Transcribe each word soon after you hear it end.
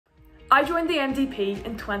I joined the MDP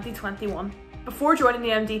in 2021. Before joining the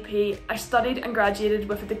MDP, I studied and graduated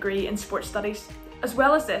with a degree in sports studies. As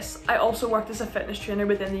well as this, I also worked as a fitness trainer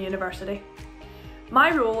within the university.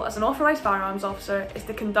 My role as an Authorised Firearms officer is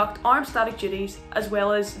to conduct armed static duties as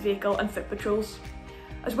well as vehicle and foot patrols.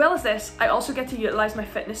 As well as this, I also get to utilise my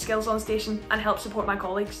fitness skills on station and help support my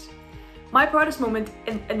colleagues. My proudest moment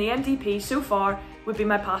in the MDP so far would be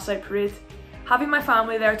my pass out parade. Having my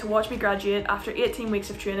family there to watch me graduate after 18 weeks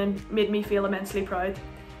of training made me feel immensely proud.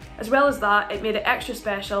 As well as that, it made it extra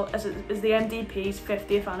special as it is the MDP's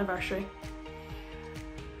 50th anniversary.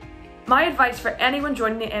 My advice for anyone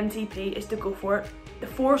joining the MDP is to go for it. The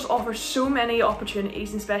force offers so many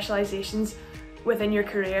opportunities and specialisations within your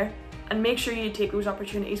career, and make sure you take those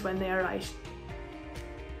opportunities when they arise.